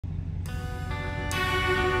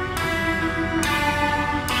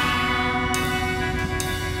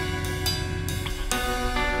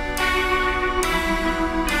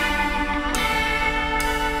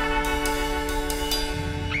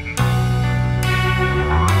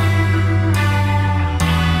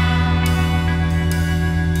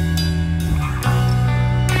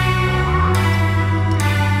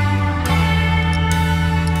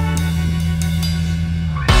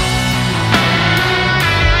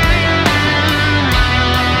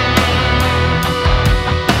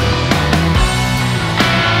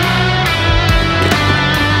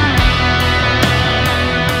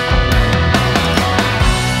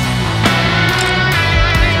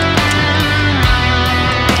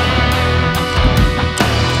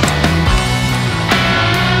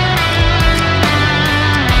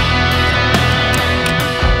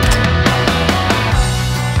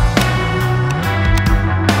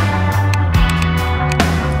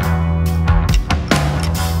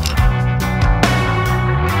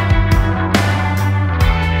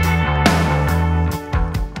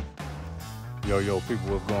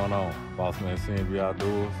People, what's going on? Boss Man CNB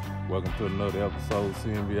Outdoors. Welcome to another episode of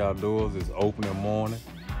CNB Outdoors. It's opening morning,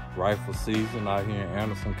 rifle season out here in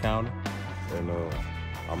Anderson County. And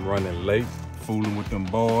I'm running late, fooling with them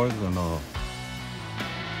boys, and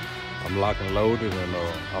I'm locked and loaded, and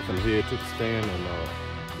I'm finna head to the stand, and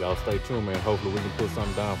y'all stay tuned, man. Hopefully we can put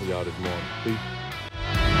something down for y'all this morning. Peace.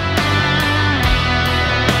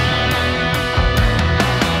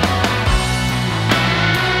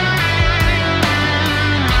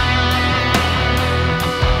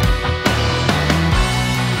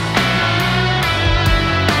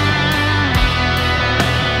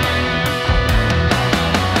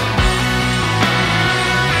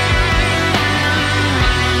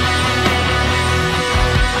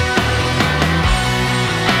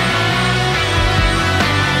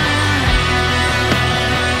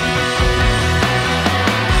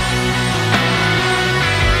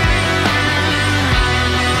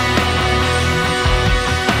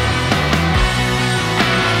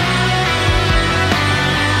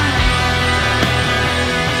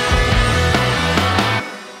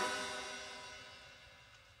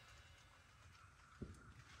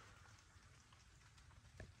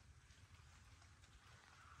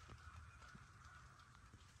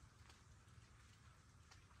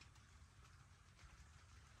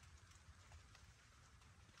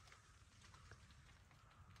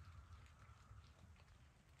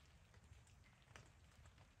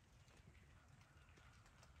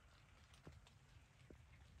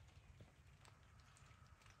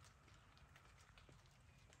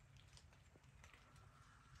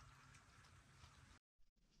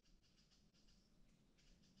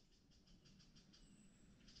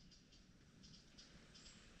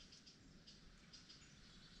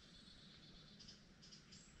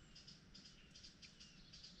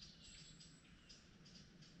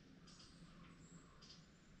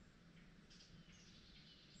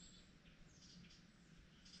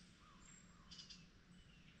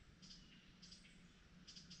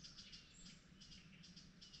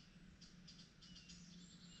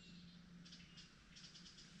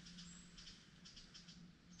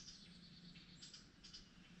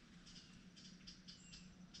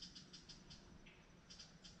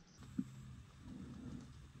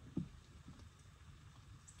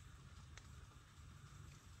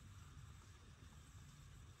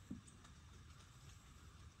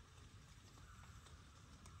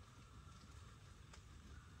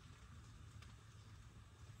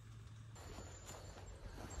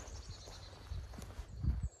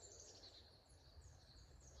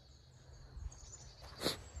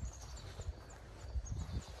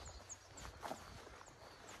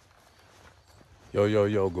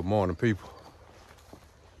 Yo, good morning, people.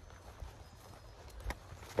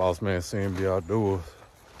 Boss Man CNB Outdoors.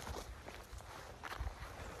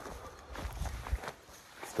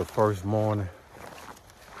 It's the first morning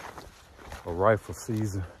of rifle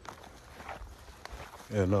season.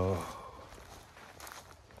 And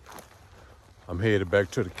I'm headed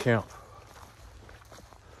back to the camp.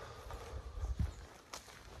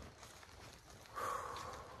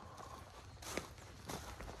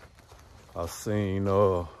 I seen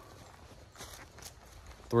 3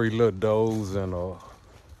 little does and a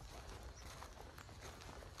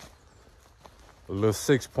little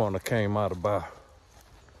 6-pointer came out about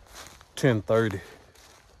 10:30.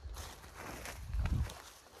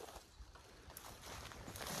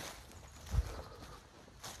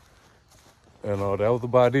 And that was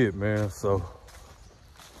about it, man. So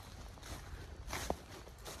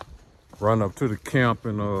run up to the camp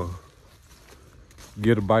and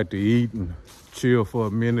get a bite to eat and chill for a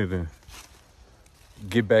minute and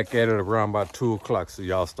get back at it around about 2 o'clock, so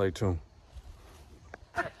y'all stay tuned.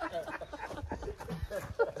 Hey,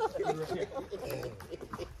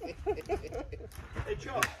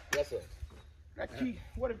 Chuck. Yes, sir. That key,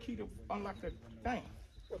 what a key to unlock the thing?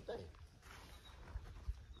 What thing?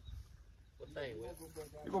 What thing?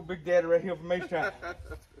 You go Big Daddy right here from H-Town. How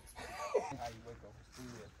you wake up for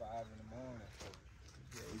school at 5 in the morning, so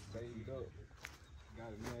yeah, he stayed up.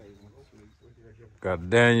 Got it mad, Got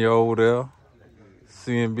Daniel over there,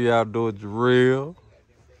 CNB Outdoors Jarrell.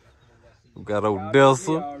 We got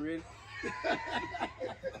Odessa.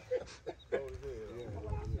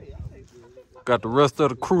 Got the rest of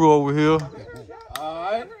the crew over here.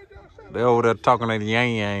 Alright. They over there talking that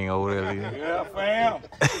yang yang over there. Yeah, fam.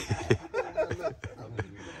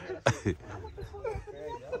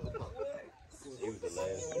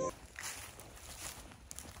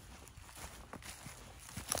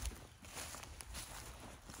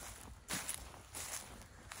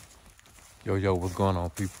 Yo, what's going on,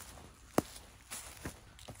 people?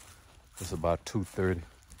 It's about 2:30.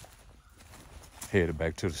 Headed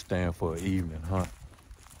back to the stand for an evening hunt.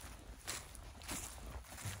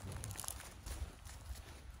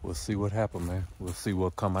 We'll see what happens, man. We'll see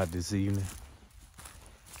what come out this evening.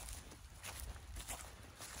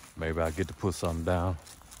 Maybe I'll get to put something down.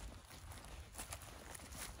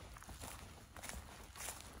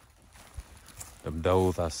 Them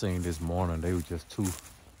does I seen this morning, they were just too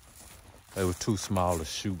small to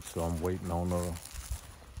shoot, so I'm waiting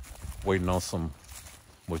on some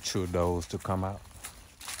mature does to come out.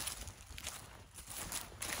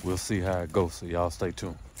 We'll see how it goes, so y'all stay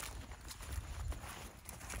tuned.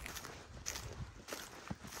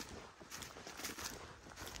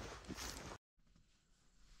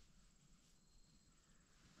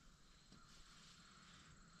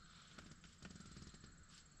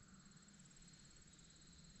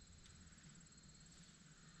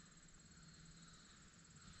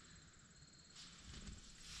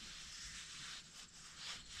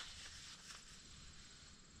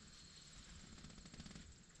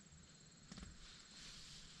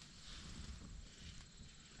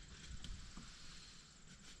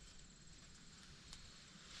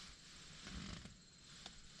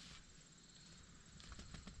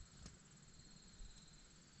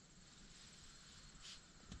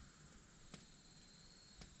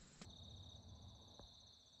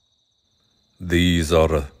 These are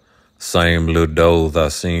the same little does I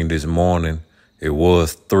seen this morning. It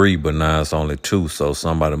was 3, but now it's only 2, so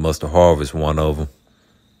somebody must have harvested one of them.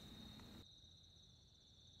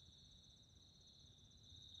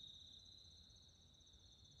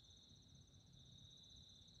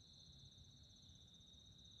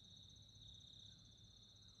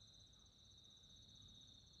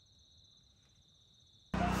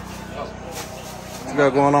 What you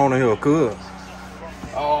got going on in here, cuz?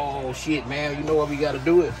 Oh shit, man! You know what we gotta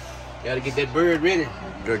do it. Gotta get that bird ready.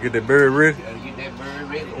 Gotta get that bird ready? Gotta get that bird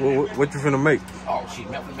ready. What you finna make? Oh shit,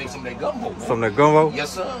 man! I'm finna make some of that gumbo. Man. Some of that gumbo?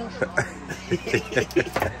 Yes, sir.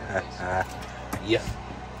 Yeah.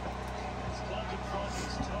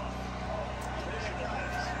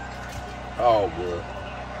 Oh, good.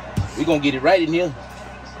 We gonna get it right in here.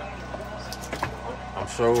 I'm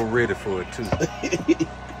sure ready for it too.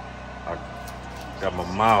 I got my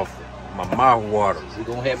mouth water. We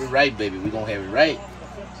gonna have it right, baby. We gonna have it right.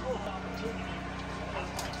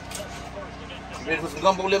 You ready for some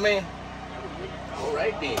gumbo, little man? All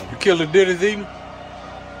right then. You killed the ditties eating?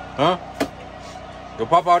 Huh? Your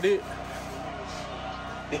papa did?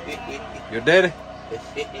 Your daddy?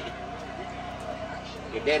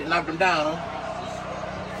 Your daddy knocked him down, huh?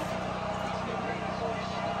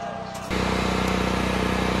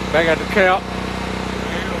 Back at the camp.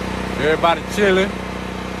 Everybody chilling.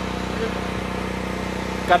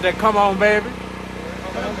 Got that come on, baby.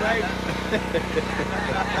 Come on, baby.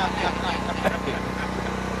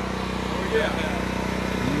 Oh, yeah.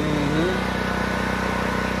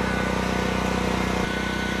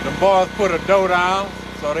 The boys put a doe down,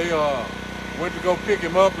 so they went to go pick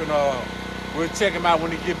him up, and we'll check him out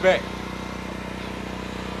when he get back.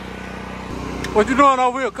 What you doing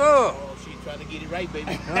over here, cuz? Oh, she's trying to get it right,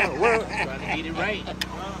 baby. What? Trying to get it right.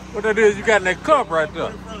 What that is you got in that cup right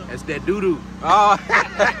there? That's that doo-doo. Oh.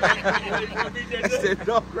 That's that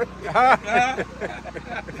dog right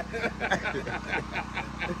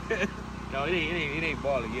No, it ain't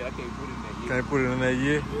balling yet. I can't put it in there yet. Can't put it in there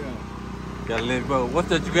yet? Yeah. Gotta let it go. What's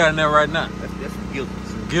that you got in there right now? That's some gizzards.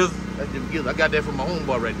 Some gizzards? That's them gizzards. I got that from my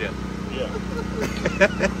homeboy right there. Yeah.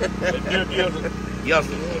 Yes,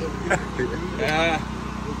 sir.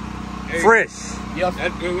 Hey, Fresh. Yes,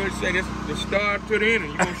 that's what we say. That's the start to the end.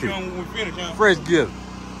 You gonna show them when we finish, huh? Fresh gizzards.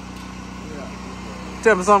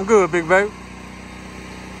 Tell me something good, big baby.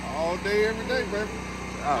 All day, every day, baby.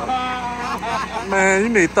 Man, you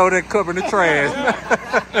need to throw that cup in the trash.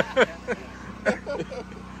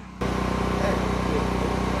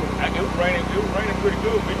 It was raining pretty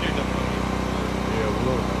good. We did nothing.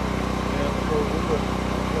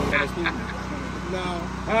 That's cool. No.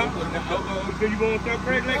 Huh? So you gonna talk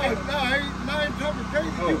crazy like that? No, I ain't talking crazy.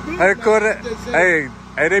 Hey,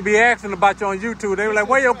 hey, they be asking about you on YouTube. They be like,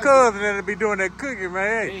 where your cousin that be doing that cooking,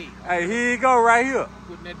 man? Hey, here you go right here.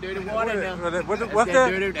 Putting that dirty water in there. What's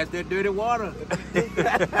that? That's that dirty water. That's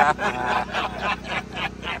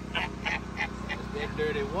that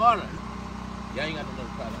dirty water. Y'all ain't got no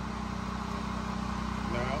little problem.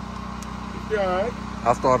 No. It's all right.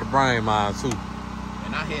 I started to bring mine too.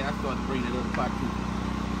 And I started to bring that little pot too.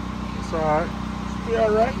 It's all right. It's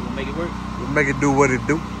all right. You gonna make it work? We'll make it do what it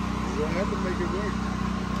do. You don't have to make it work.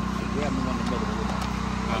 Grab me one of the other ones.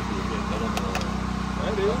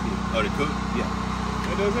 That is. Oh, they cook? Yeah.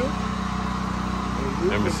 That does it?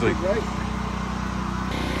 Let me see. Right.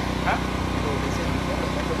 Huh?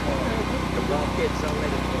 Gonna catch something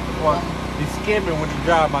later. Well, he's skimming when he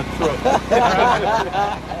drive my truck.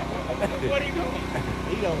 What he doing?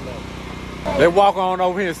 He don't know. Let's walk on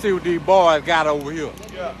over here and see what these boys got over here.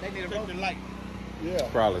 Yeah, they need a rope. light. Yeah.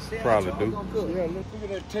 Probably do. Yeah, look at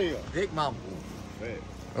that tail. Big mama.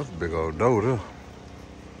 That's a big old doe there.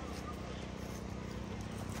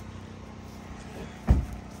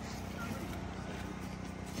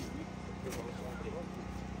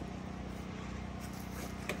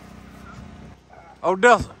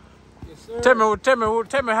 Odessa, Yes, sir. tell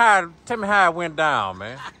me how it went down,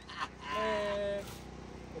 man. Man, at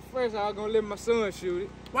first I was gonna let my son shoot it.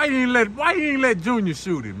 Why you ain't let Junior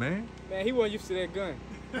shoot it, man? Man, he wasn't used to that gun.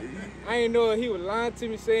 I ain't know if he was lying to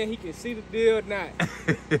me saying he can see the deal or not.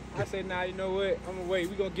 I said, nah, you know what? I'm gonna wait.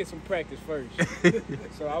 We gonna get some practice first.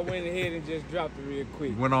 So I went ahead and just dropped it real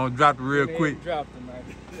quick. Went on, dropped it real Went ahead quick. and dropped it, man.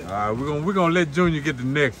 All right, we're gonna let Junior get the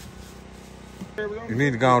next one. You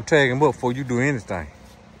need to go and tag him up before you do anything.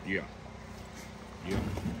 Yeah. Yeah.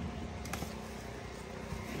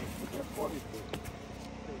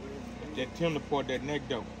 That tender part, that neck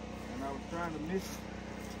though. And I was trying to miss it.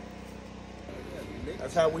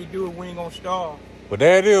 That's how we do it. We ain't gonna starve. But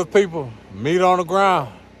there it is, people. Meat on the ground.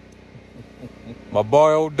 My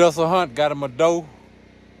boy Odessa Hunt got him a doe.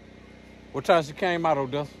 What time she came out,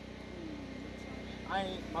 Odessa?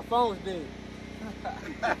 My phone's dead.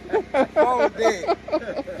 My phone's dead.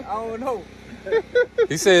 I don't know.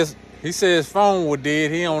 He says his phone was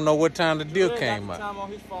dead. He don't know what time the deal He came got the out. time on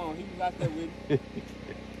his phone. He was out there with me.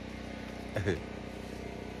 I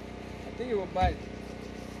think it was about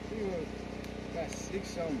 6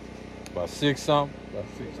 something. About 6 something. About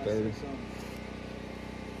 6:30.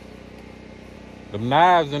 Them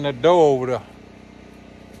knives in the door over there.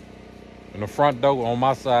 In the front door on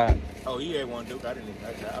my side. Oh, he had one, dude. I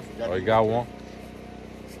forgot. Oh, you got one?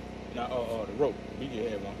 No, the rope. He just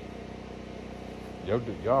had one.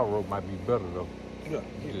 Y'all rope might be better though. Yeah.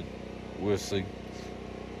 We'll see.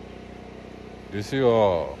 This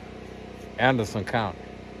here Anderson County.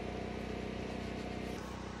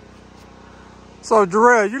 So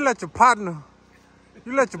Jarrell, you let your partner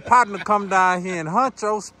come down here and hunt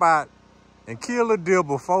your spot and kill a deer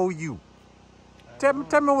before you. Tell me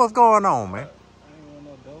what's going on, man.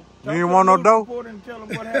 You ain't want no dough?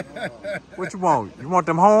 What you want? You want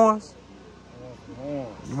them horns?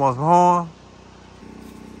 You want some horns?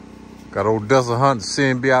 Got old Odessa Hunt,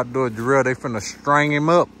 CNB Outdoor Jarrell. They finna string him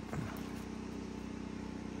up.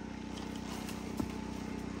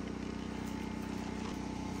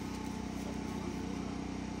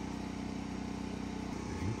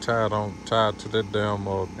 He tied to that damn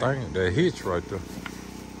thing, that hitch right there.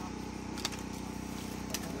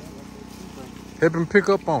 Help him pick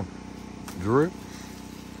up on it, Jarrell.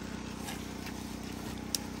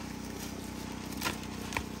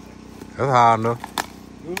 That's high enough.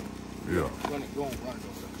 Yeah. Run it, go on, run it over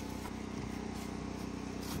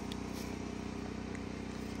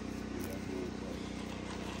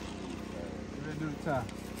Let's do the tie.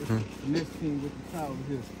 Finesse king with the tie over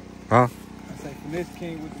here. Huh? I say finesse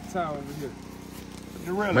king with the tie over here.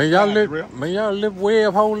 Man, y'all live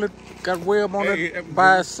web, hold it, got web on it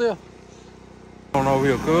by itself. On over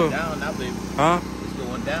here, there. cuz. Down now, baby. Huh? It's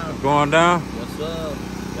going down. Going down? What's up?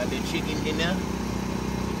 Got that chicken in there.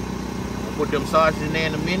 I'll put them sausages in there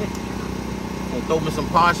in a minute. Gonna throw me some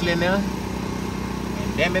parsley in there.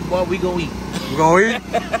 And damn it, boy, we gonna eat. We gonna eat?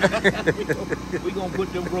 we gonna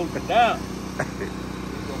put them roaches down. We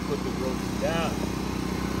gonna put them roaches down.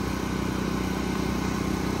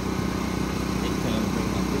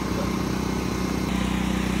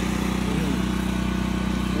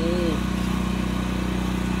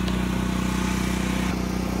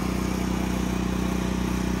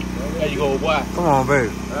 There you go, boy. Come on,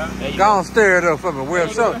 baby. Go on, stir it up for me, Will.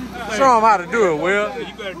 Show them how to do it, Will. You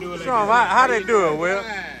gotta do it like Show them how they do it, Will.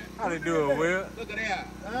 How they do it, Will. Look at that.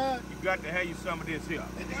 You got to have you some of this here.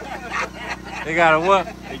 They got a what?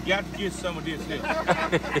 They got to get some of this here.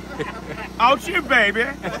 Out here, baby.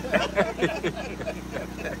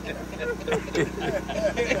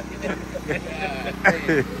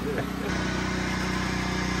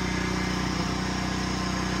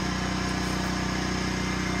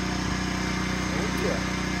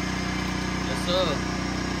 Yes, sir.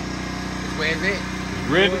 Which way is it?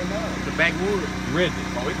 Ready? It's the backwood. Ready.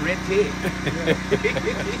 Oh, it's red ted.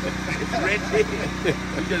 It's red ted.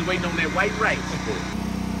 We just waiting on that white rice.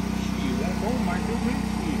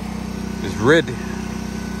 It's ready.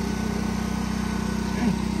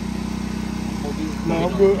 No,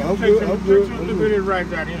 I'm good. I'm good. I'm good. Look at this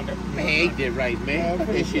rice out here. Man, ain't that right, man?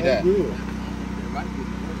 That shit out. Too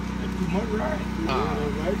much rice. Ah.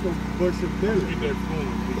 Rice will bust your belly. Get that spoon.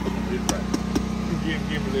 This rice. Give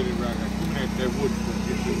me a little rock. Give me that wood.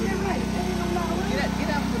 Get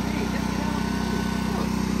out for me.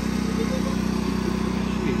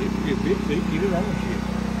 Shit, big, they get it on shit.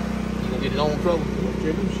 You gonna get his own trouble? Don't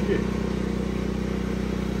tell him shit.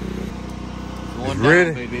 Going down,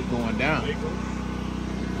 ready? baby. It's going down.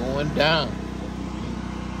 Going down.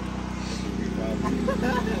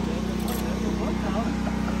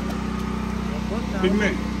 Big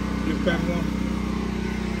man, just pass one.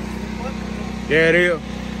 There it is.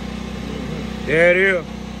 There it is.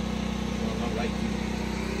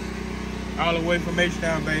 All the way from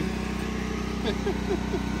H-Town, baby.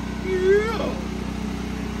 Yeah.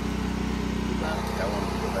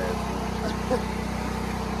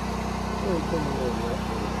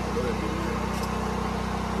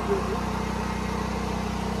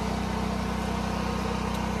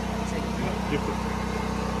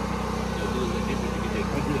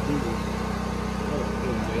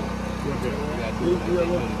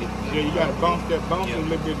 Yeah, you gotta bounce a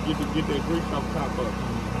little bit to get that grease off top of it.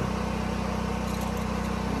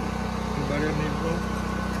 Anybody else need to go?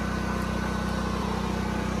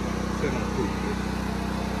 Sit on food.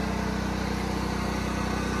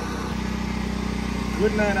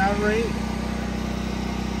 Good night, Irene.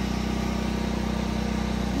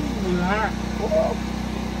 Ooh, hot. Oh,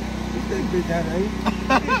 you think big hot, ain't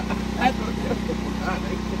I thought that was hot,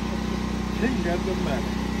 ain't she got the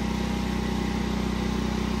money.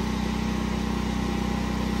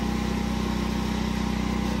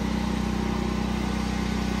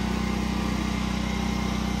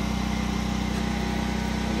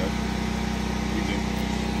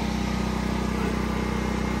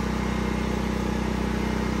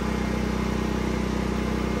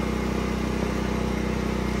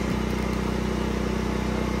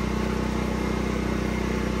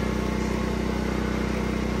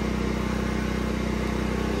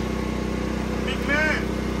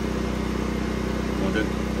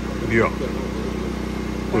 Yeah.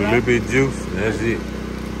 Put a little bit of juice. That's it.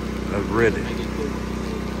 That's ready.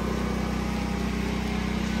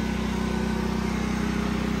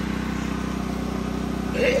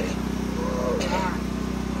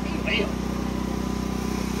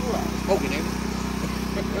 Smoking, ain't it?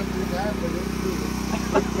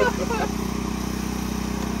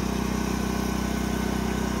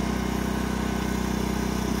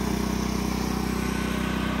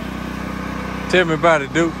 Tell me about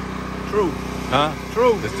it, dude. True. Huh?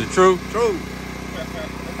 True. It's the truth? True.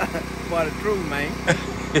 What the truth, man.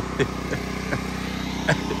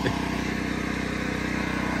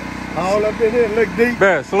 All up in here, look deep.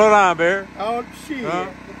 Bear, slow down, Bear. Oh, shit. Huh?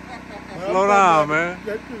 Slow down, man.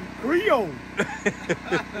 That's the Creole.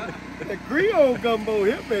 The Creole gumbo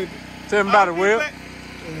here, baby. Tell me about it, Will.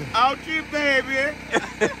 Out you, baby.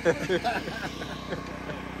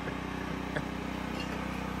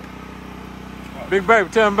 Big baby,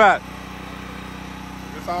 tell me about it.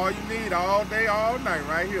 That's all you need all day, all night,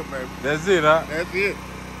 right here, baby. That's it, huh? That's it.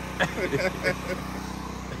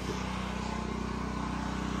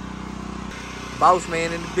 Boss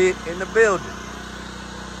man in the building.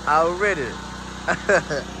 Already.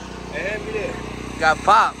 Hand me that. Got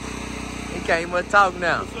Pop. He can't even talk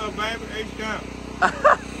now. What's up, baby? H-Town.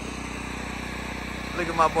 Look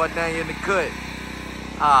at my boy down here in the cut.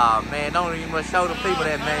 Ah, man, don't even must show the people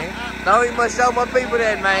that, man. Don't even must show my people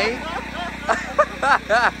that, man.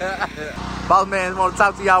 Boss man want to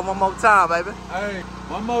talk to y'all one more time, baby. Hey,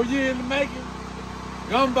 one more year in the making.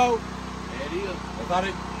 Gumbo. There it is. That's how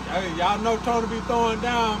they, hey, y'all know Tony be throwing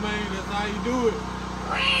down, man. That's how you do it.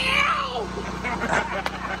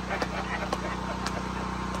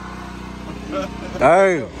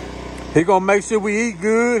 Hey, he gonna make sure we eat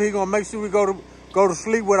good. He gonna make sure we go to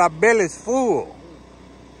sleep with our bellies full.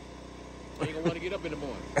 You ain't gonna want to get up in the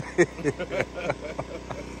morning.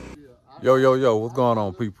 Yo, what's going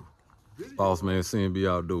on, people? Boss man, CNB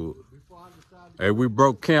Outdoors. Hey, we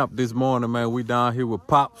broke camp this morning, man. We down here with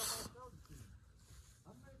Pops.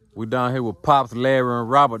 We down here with Pops, Larry, and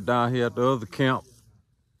Robert down here at the other camp.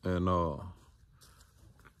 And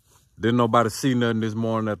didn't nobody see nothing this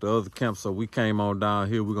morning at the other camp, so we came on down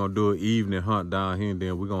here. We're gonna do an evening hunt down here, and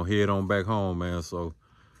then we're gonna head on back home, man. So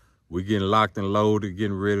we getting locked and loaded,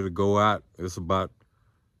 getting ready to go out. It's about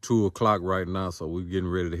 2 o'clock right now, so we're getting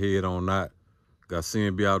ready to head on out. Got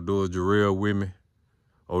CNB Outdoors, Jarrell with me.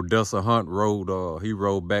 Odessa Hunt rode, he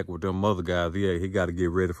rode back with them other guys. He got to get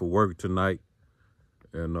ready for work tonight.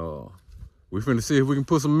 And we finna see if we can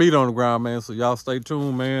put some meat on the ground, man. So y'all stay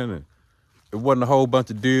tuned, man. And it wasn't a whole bunch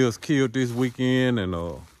of deers killed this weekend. And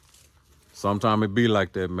sometimes it be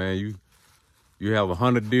like that, man. You have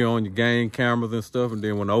 100 deer on your game cameras and stuff, and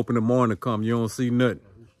then when the opening morning come, you don't see nothing.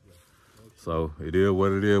 So it is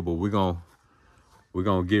what it is, but we're gonna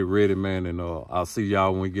get ready, man, and I'll see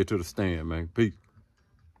y'all when we get to the stand, man. Peace.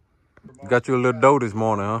 Got you a little dough this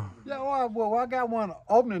morning, huh? Yeah, well, I got one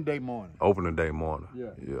opening day morning. Opening day morning.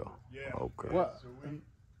 Yeah. Okay. Well, So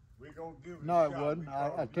we gonna give it no, a it shot. wasn't.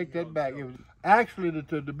 I take that back. It was actually,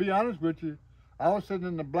 to be honest with you, I was sitting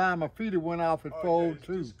in the blind. My feet had went off at fold it's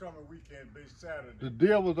 2. this coming weekend, this Saturday. The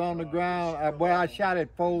deal was on the ground where I shot at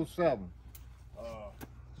fold 7.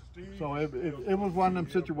 Steve, So it was one of them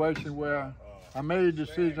situations where I made a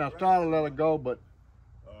decision. I started to let it go, but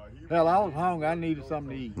hell, I was hungry. I needed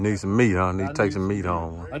something to eat. Need some meat, huh? Need I to take need some some meat meat.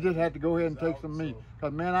 home. I just had to go ahead and take some meat.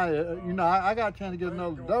 Cause man, I got a chance to get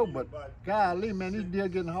another dough, but golly, man, these deals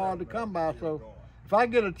getting hard to come by. So if I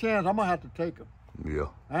get a chance, I'm gonna have to take them. Yeah.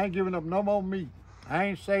 I ain't giving up no more meat. I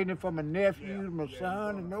ain't saving it for my nephews, my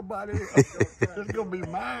son, and nobody else. It's gonna be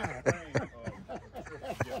mine.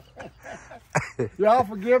 Y'all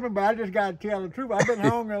forgive me, but I just gotta tell the truth. I've been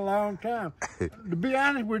hungry a long time. To be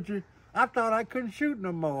honest with you, I thought I couldn't shoot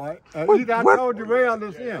no more. I told Jarrell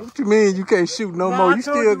this here. What you mean you can't shoot no more? I You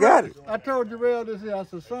told still got it. I told Jarrell this here. I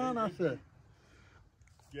said, son,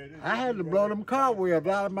 I had to blow them cobwebs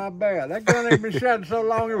out of my barrel. That gun ain't been shot so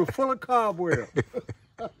long, it was full of cobwebs.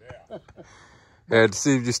 Had to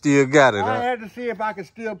see if you still got it, I huh? had to see if I could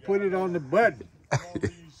still put it on the button.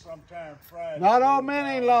 sometime Friday. Not all men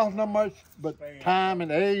ain't lost no much, but time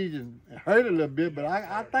and age and hurt a little bit, but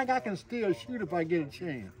I think I can still shoot if I get a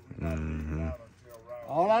chance. Mm-hmm.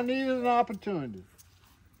 All I need is an opportunity.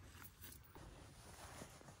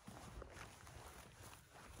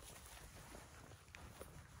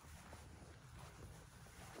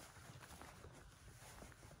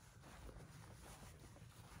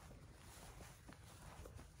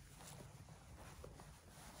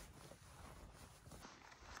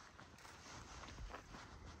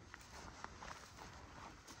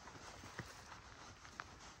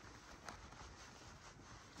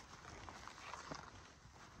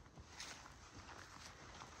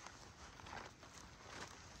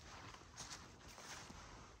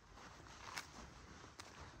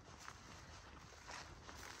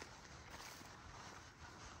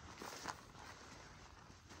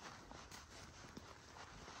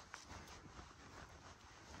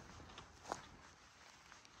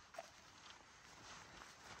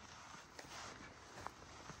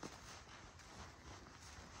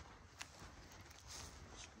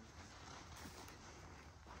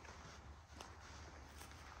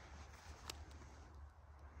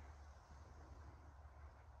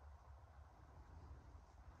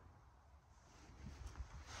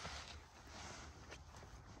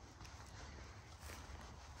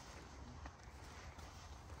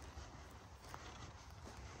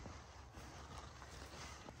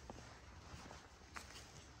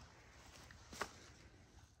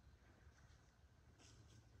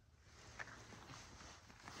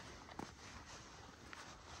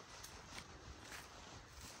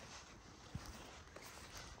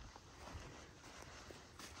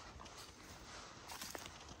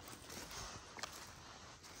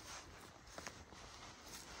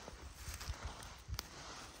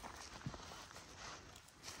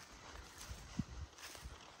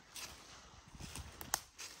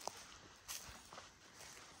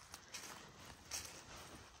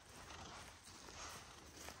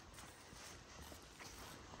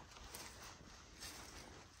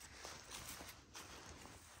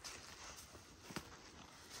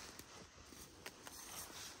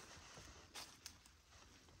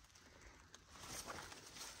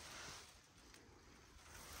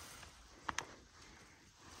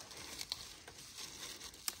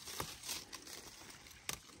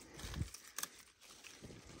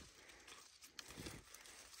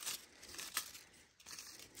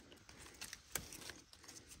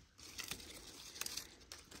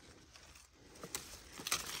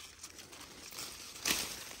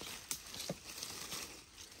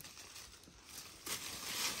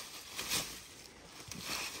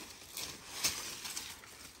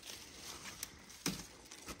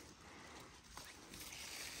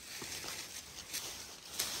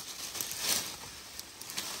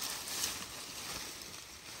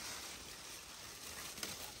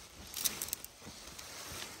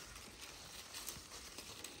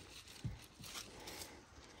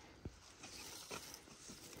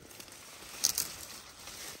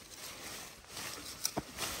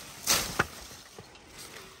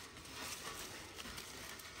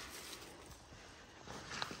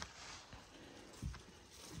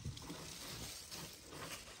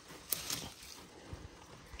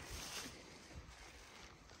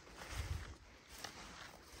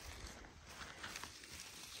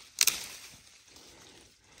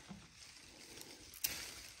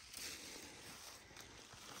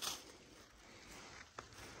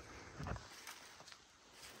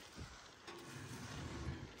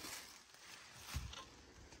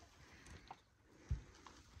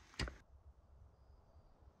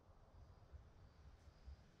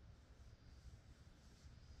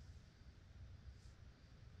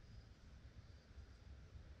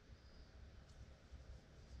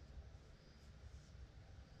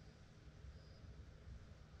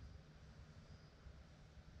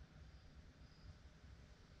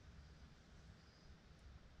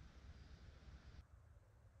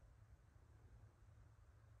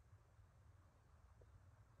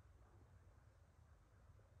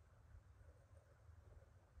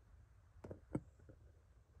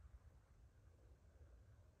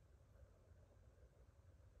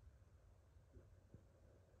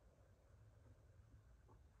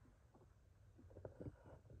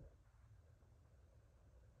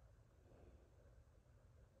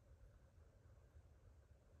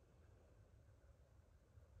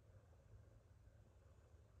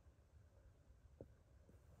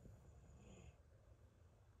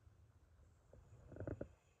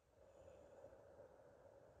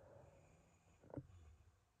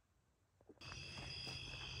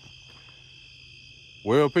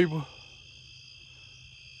 Well, people,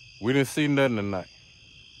 we didn't see nothing tonight.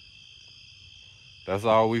 That's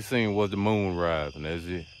all we seen was the moon rise, and that's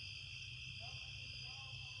it.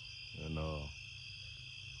 And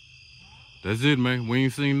that's it, man. We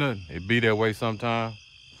ain't seen nothing. It be that way sometime.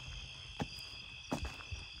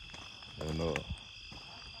 And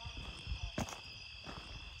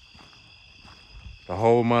the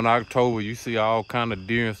whole month of October, you see all kind of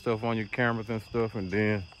deer and stuff on your cameras and stuff, and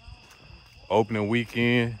then opening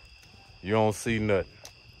weekend, you don't see nothing.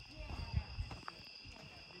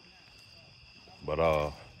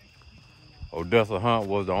 But Odessa Hunt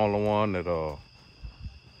was the only one that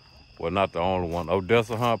well, not the only one.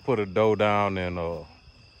 Odessa Hunt put a doe down, and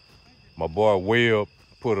my boy Webb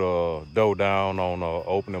put a doe down on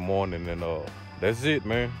opening morning, and that's it,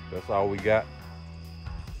 man. That's all we got.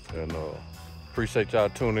 And appreciate y'all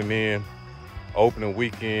tuning in. Opening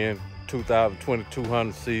weekend, 2022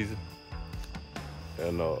 hunting season.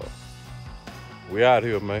 And we out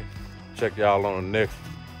here, man. Check y'all on the next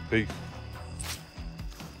one. Peace.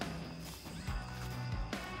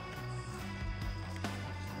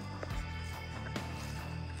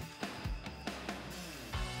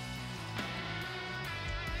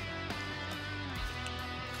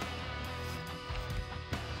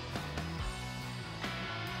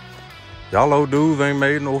 Y'all old dudes ain't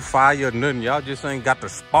made no fire or nothing. Y'all just ain't got the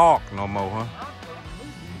spark no more, huh?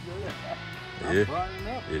 Yeah,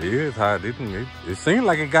 it is hot. It seems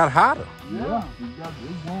like it got hotter. Yeah,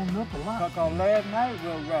 it warmed up a lot. Because last night,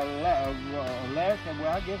 well,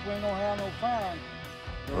 I guess we ain't gonna have no fire.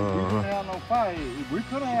 So we didn't have no fire. We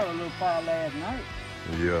could have had a little fire last night.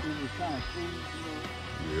 Yeah. It was kind of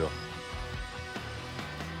cool, Yeah.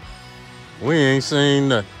 We ain't seen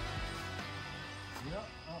nothing.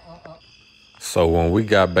 So when we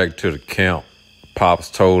got back to the camp, Pops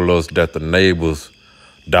told us that the neighbors'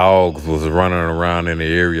 dogs was running around in the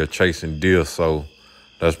area chasing deer, so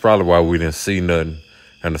that's probably why we didn't see nothing.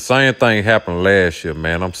 And the same thing happened last year,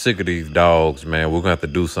 man. I'm sick of these dogs, man. We're gonna have to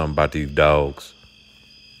do something about these dogs.